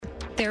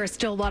There are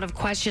still a lot of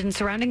questions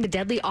surrounding the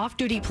deadly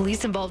off-duty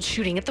police-involved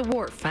shooting at the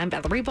wharf. I'm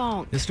Valerie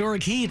Bong.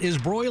 Historic heat is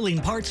broiling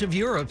parts of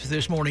Europe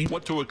this morning.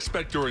 What to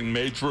expect during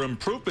major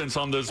improvements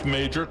on this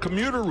major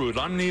commuter route.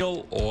 I'm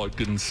Neil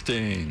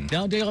Augenstein.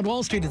 Down day on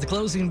Wall Street at the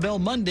closing bell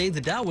Monday, the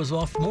Dow was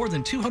off more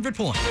than 200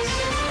 points.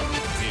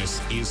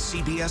 This is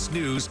CBS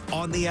News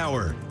on the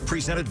Hour,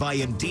 presented by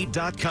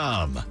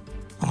Indeed.com.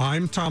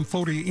 I'm Tom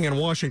Foti in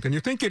Washington. You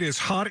think it is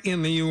hot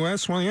in the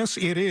U.S.? Well, yes,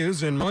 it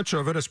is in much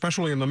of it,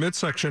 especially in the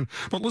midsection.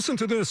 But listen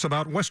to this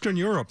about Western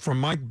Europe from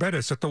Mike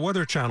Bettis at the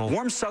Weather Channel.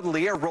 Warm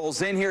southerly air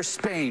rolls in here.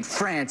 Spain,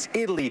 France,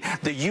 Italy,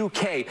 the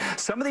U.K.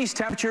 Some of these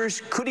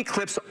temperatures could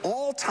eclipse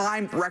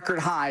all-time record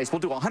highs. We'll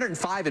do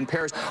 105 in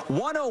Paris,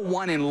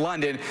 101 in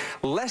London,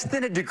 less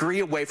than a degree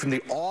away from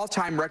the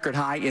all-time record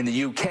high in the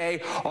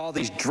U.K. All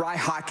these dry,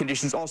 hot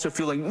conditions also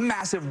fueling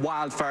massive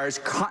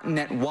wildfires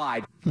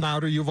continent-wide. Now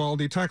to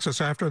Uvalde, Texas.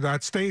 After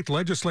that state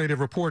legislative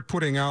report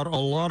putting out a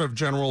lot of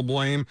general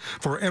blame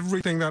for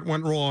everything that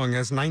went wrong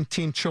as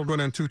 19 children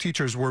and 2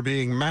 teachers were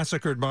being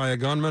massacred by a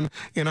gunman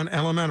in an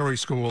elementary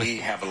school. We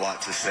have a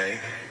lot to say.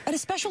 At a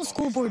special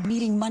school board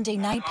meeting Monday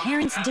night,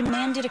 parents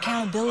demanded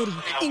accountability,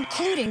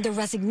 including the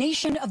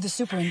resignation of the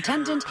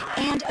superintendent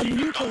and a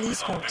new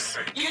police force.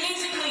 You need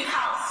to clean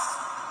house.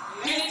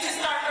 You need to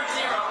start from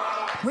zero.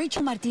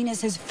 Rachel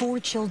Martinez has 4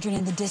 children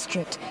in the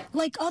district.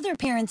 Like other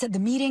parents at the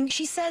meeting,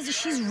 she says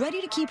she's ready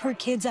to keep her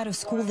kids out of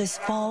school this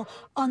fall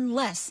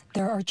unless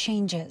there are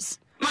changes.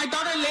 My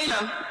daughter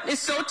Layla is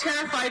so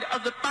terrified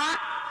of the thought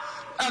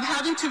of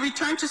having to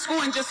return to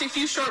school in just a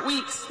few short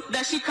weeks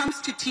that she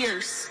comes to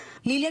tears.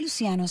 Lilia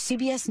Luciano,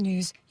 CBS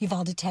News,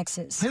 Uvalde,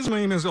 Texas. His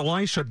name is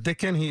Elisha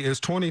Dickin. He is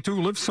 22,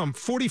 lives some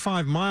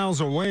 45 miles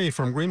away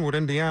from Greenwood,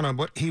 Indiana,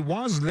 but he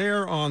was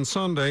there on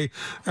Sunday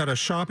at a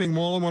shopping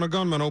mall when a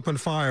gunman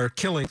opened fire,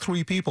 killing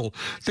 3 people.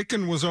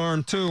 Dickin was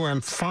armed too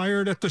and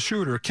fired at the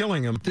shooter,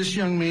 killing him. This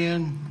young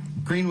man,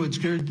 Greenwood's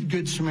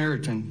good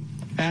Samaritan,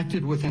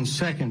 acted within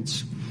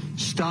seconds,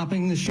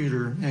 stopping the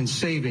shooter and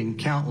saving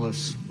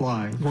countless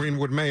lives.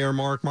 Greenwood Mayor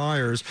Mark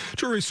Myers.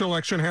 Jury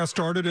selection has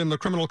started in the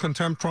criminal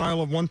contempt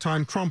trial of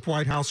one-time Trump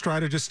White House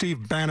strategist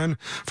Steve Bannon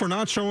for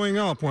not showing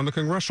up when the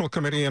congressional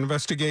committee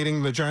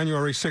investigating the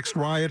January 6th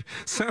riot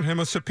sent him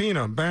a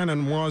subpoena.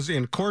 Bannon was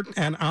in court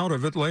and out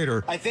of it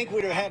later. I think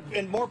we'd have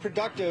been more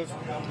productive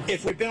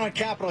if we'd been on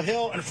Capitol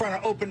Hill in front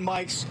of open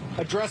mics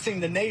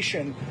addressing the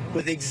nation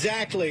with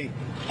exactly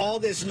all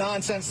this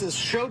nonsense, this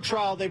show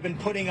trial they've been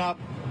putting up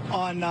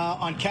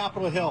on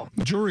Capitol Hill.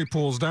 The jury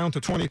pools down to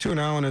 22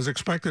 now and is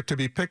expected to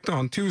be picked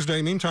on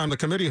Tuesday. Meantime, the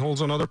committee holds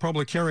another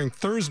public hearing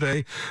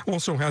Thursday.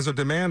 Also has a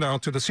demand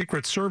out to the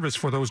Secret Service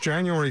for those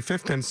January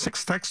 5th and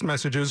 6th text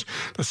messages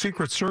the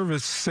Secret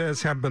Service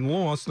says have been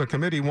lost. The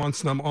committee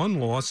wants them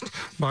unlost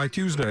by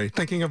Tuesday.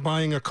 Thinking of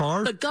buying a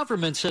car? The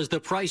government says the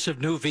price of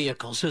new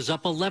vehicles is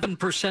up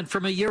 11%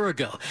 from a year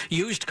ago.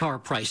 Used car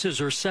prices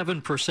are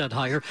 7%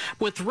 higher.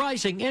 With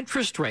rising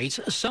interest rates,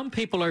 some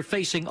people are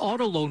facing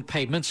auto loan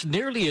payments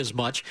nearly as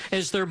much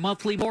as their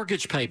monthly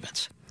mortgage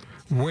payments.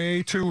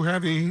 Way too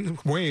heavy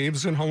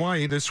waves in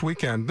Hawaii this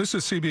weekend. This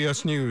is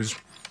CBS News.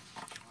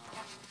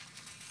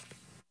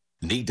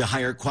 Need to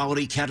hire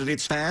quality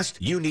candidates fast?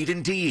 You need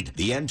Indeed,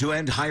 the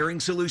end-to-end hiring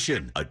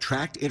solution.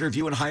 Attract,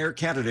 interview, and hire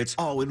candidates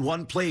all in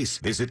one place.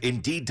 Visit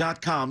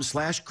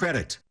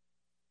Indeed.com/credit.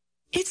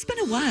 It's been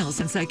a while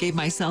since I gave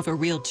myself a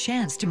real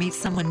chance to meet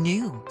someone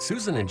new.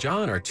 Susan and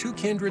John are 2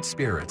 kindred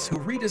spirits who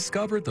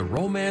rediscovered the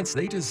romance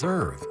they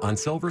deserve on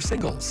Silver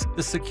Singles,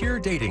 the secure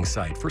dating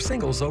site for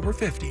singles over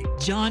 50.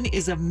 John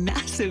is a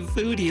massive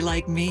foodie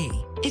like me.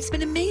 It's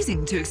been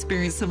amazing to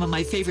experience some of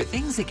my favorite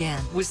things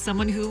again with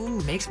someone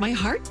who makes my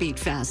heart beat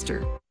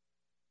faster.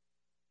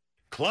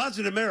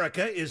 Closet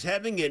America is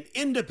having an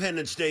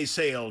Independence Day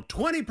sale,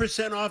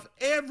 20% off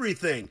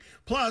everything,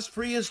 plus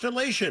free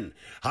installation.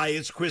 Hi,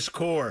 it's Chris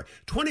Core.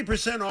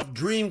 20% off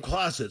dream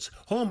closets,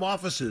 home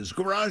offices,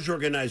 garage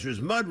organizers,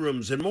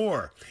 mudrooms, and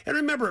more. And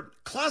remember,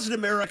 Closet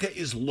America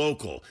is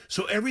local,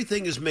 so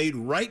everything is made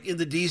right in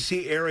the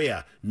D.C.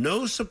 area.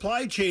 No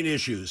supply chain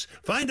issues.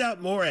 Find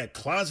out more at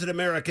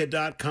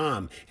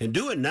closetamerica.com and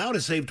do it now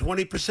to save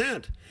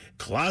 20%.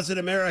 Closet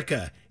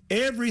America,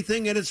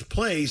 everything in its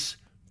place,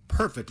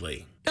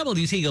 perfectly.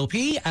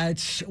 WTOP at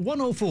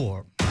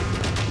 104.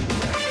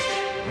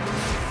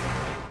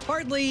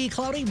 Partly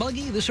cloudy,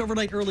 muggy this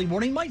overnight, early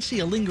morning. Might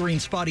see a lingering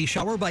spotty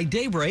shower by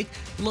daybreak.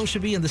 The low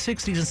should be in the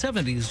 60s and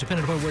 70s,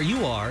 depending upon where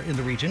you are in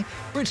the region.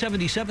 We're at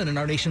 77 in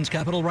our nation's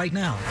capital right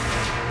now.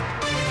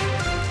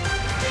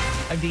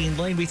 I'm Dean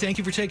Lane. We thank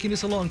you for taking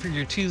us along for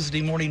your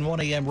Tuesday morning 1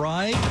 a.m.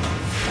 ride.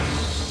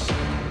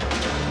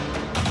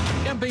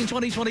 Campaign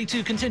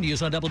 2022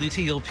 continues on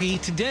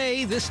WTOP.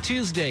 Today, this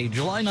Tuesday,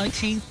 July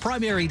 19th,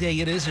 primary day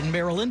it is in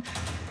Maryland,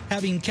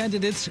 having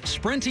candidates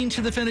sprinting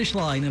to the finish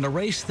line in a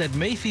race that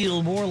may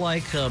feel more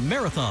like a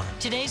marathon.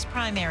 Today's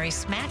primary,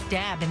 smack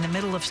dab in the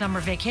middle of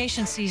summer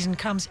vacation season,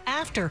 comes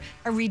after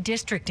a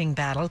redistricting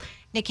battle.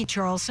 Nikki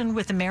Charlson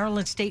with the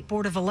Maryland State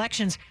Board of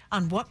Elections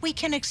on what we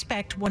can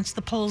expect once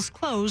the polls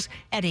close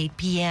at 8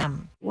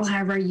 p.m. We'll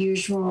have our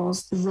usual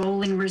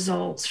rolling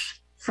results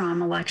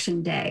from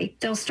Election Day.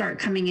 They'll start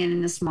coming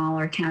in the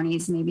smaller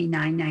counties, maybe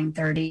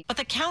 9:30. But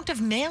the count of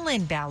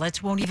mail-in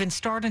ballots won't even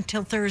start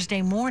until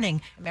Thursday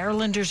morning.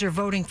 Marylanders are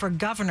voting for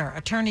governor,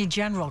 attorney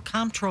general,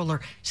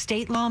 comptroller,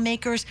 state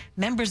lawmakers,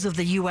 members of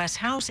the U.S.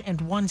 House,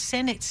 and one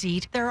Senate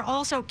seat. There are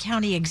also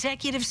county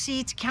executive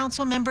seats,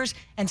 council members,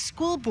 and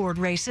school board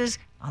races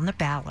on the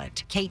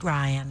ballot. Kate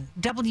Ryan,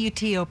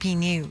 WTOP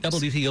News.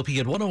 WTOP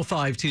at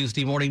 1:05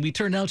 Tuesday morning. We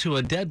turn now to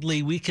a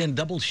deadly weekend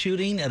double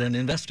shooting and an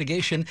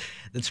investigation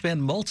that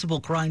spanned multiple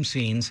crime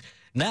scenes.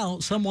 Now,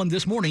 someone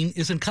this morning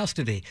is in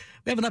custody.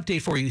 We have an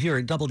update for you here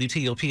at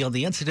WTOP on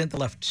the incident that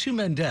left 2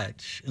 men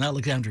dead in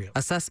Alexandria.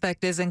 A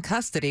suspect is in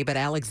custody, but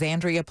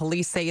Alexandria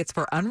police say it's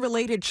for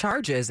unrelated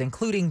charges,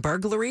 including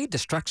burglary,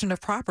 destruction of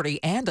property,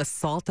 and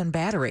assault and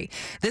battery.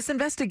 This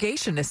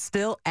investigation is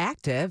still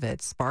active.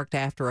 It sparked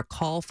after a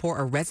call for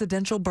a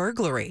residential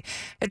burglary.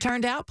 It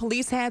turned out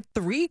police had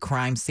 3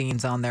 crime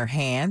scenes on their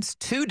hands,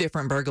 2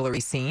 different burglary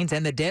scenes,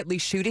 and the deadly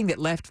shooting that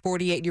left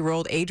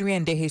 48-year-old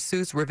Adrian De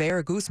Jesus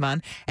Rivera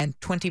Guzman and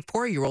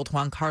 24-year-old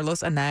Juan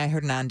Carlos Anaya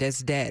Hernandez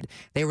dead.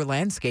 They were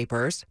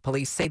landscapers.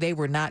 Police say they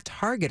were not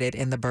targeted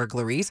in the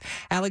burglaries.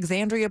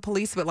 Alexandria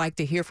police would like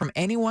to hear from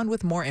anyone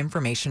with more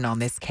information on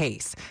this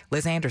case.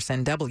 Liz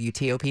Anderson,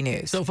 WTOP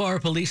News. So far,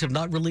 police have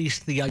not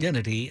released the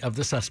identity of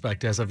the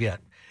suspect as of yet.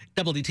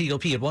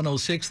 WTOP at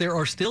 1:06. There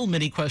are still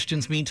many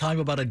questions, meantime,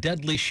 about a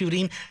deadly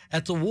shooting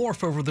at the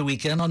wharf over the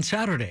weekend on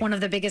Saturday. One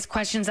of the biggest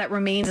questions that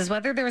remains is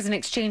whether there was an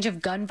exchange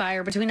of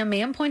gunfire between a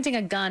man pointing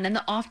a gun and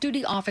the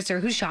off-duty officer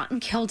who shot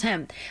and killed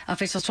him.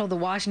 Officials told the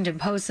Washington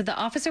Post that the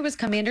officer was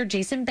Commander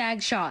Jason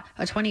Bagshaw,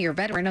 a 20-year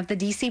veteran of the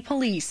D.C.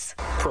 Police.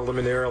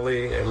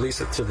 Preliminarily, at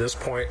least to this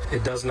point,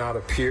 it does not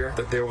appear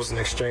that there was an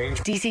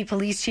exchange. D.C.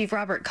 Police Chief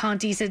Robert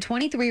Conti said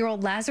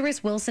 23-year-old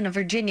Lazarus Wilson of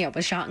Virginia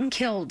was shot and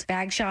killed.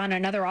 Bagshaw and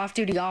another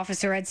off-duty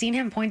officer had seen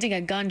him pointing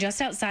a gun just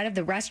outside of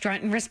the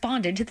restaurant and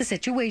responded to the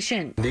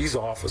situation. These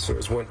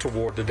officers went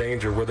toward the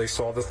danger where they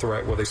saw the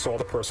threat, where they saw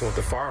the person with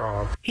the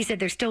firearm. He said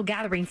they're still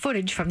gathering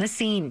footage from the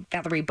scene.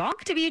 Valerie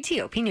Bonk,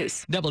 WTOP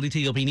News.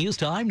 WTOP News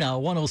Time, now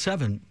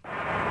 1:07.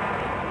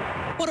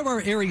 One of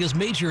our area's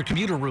major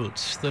commuter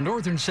routes, the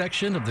northern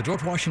section of the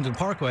George Washington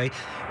Parkway,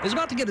 is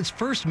about to get its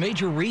first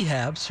major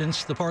rehab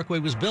since the parkway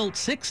was built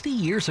 60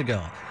 years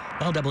ago.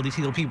 Now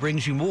WTOP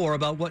brings you more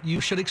about what you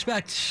should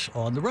expect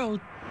on the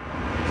road.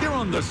 Here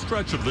on the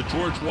stretch of the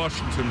George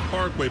Washington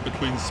Parkway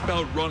between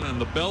Spout Run and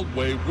the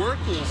Beltway, work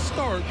will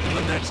start in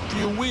the next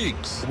few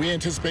weeks. We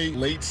anticipate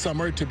late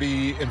summer to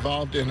be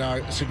involved in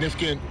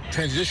significant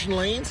transition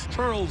lanes.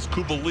 Charles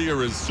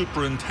Cuvalier is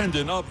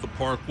superintendent of the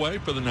parkway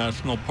for the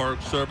National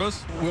Park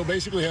Service. We'll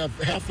basically have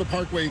half the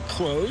parkway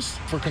closed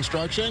for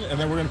construction, and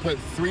then we're going to put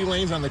 3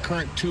 lanes on the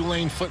current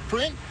 2-lane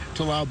footprint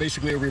to allow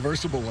basically a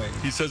reversible lane.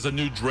 He says a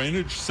new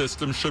drainage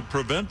system should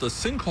prevent the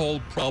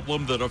sinkhole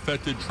problem that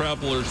affected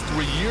travelers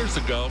 3 years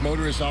ago.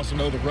 Motorists also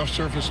know the rough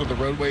surface of the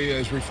roadway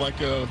is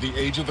reflective of the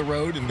age of the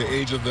road and the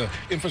age of the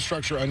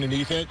infrastructure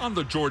underneath it. On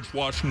the George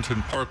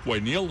Washington Parkway,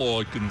 Neil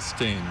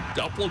Augenstein,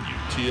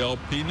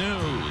 WTOP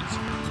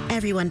News.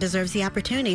 Everyone deserves the opportunity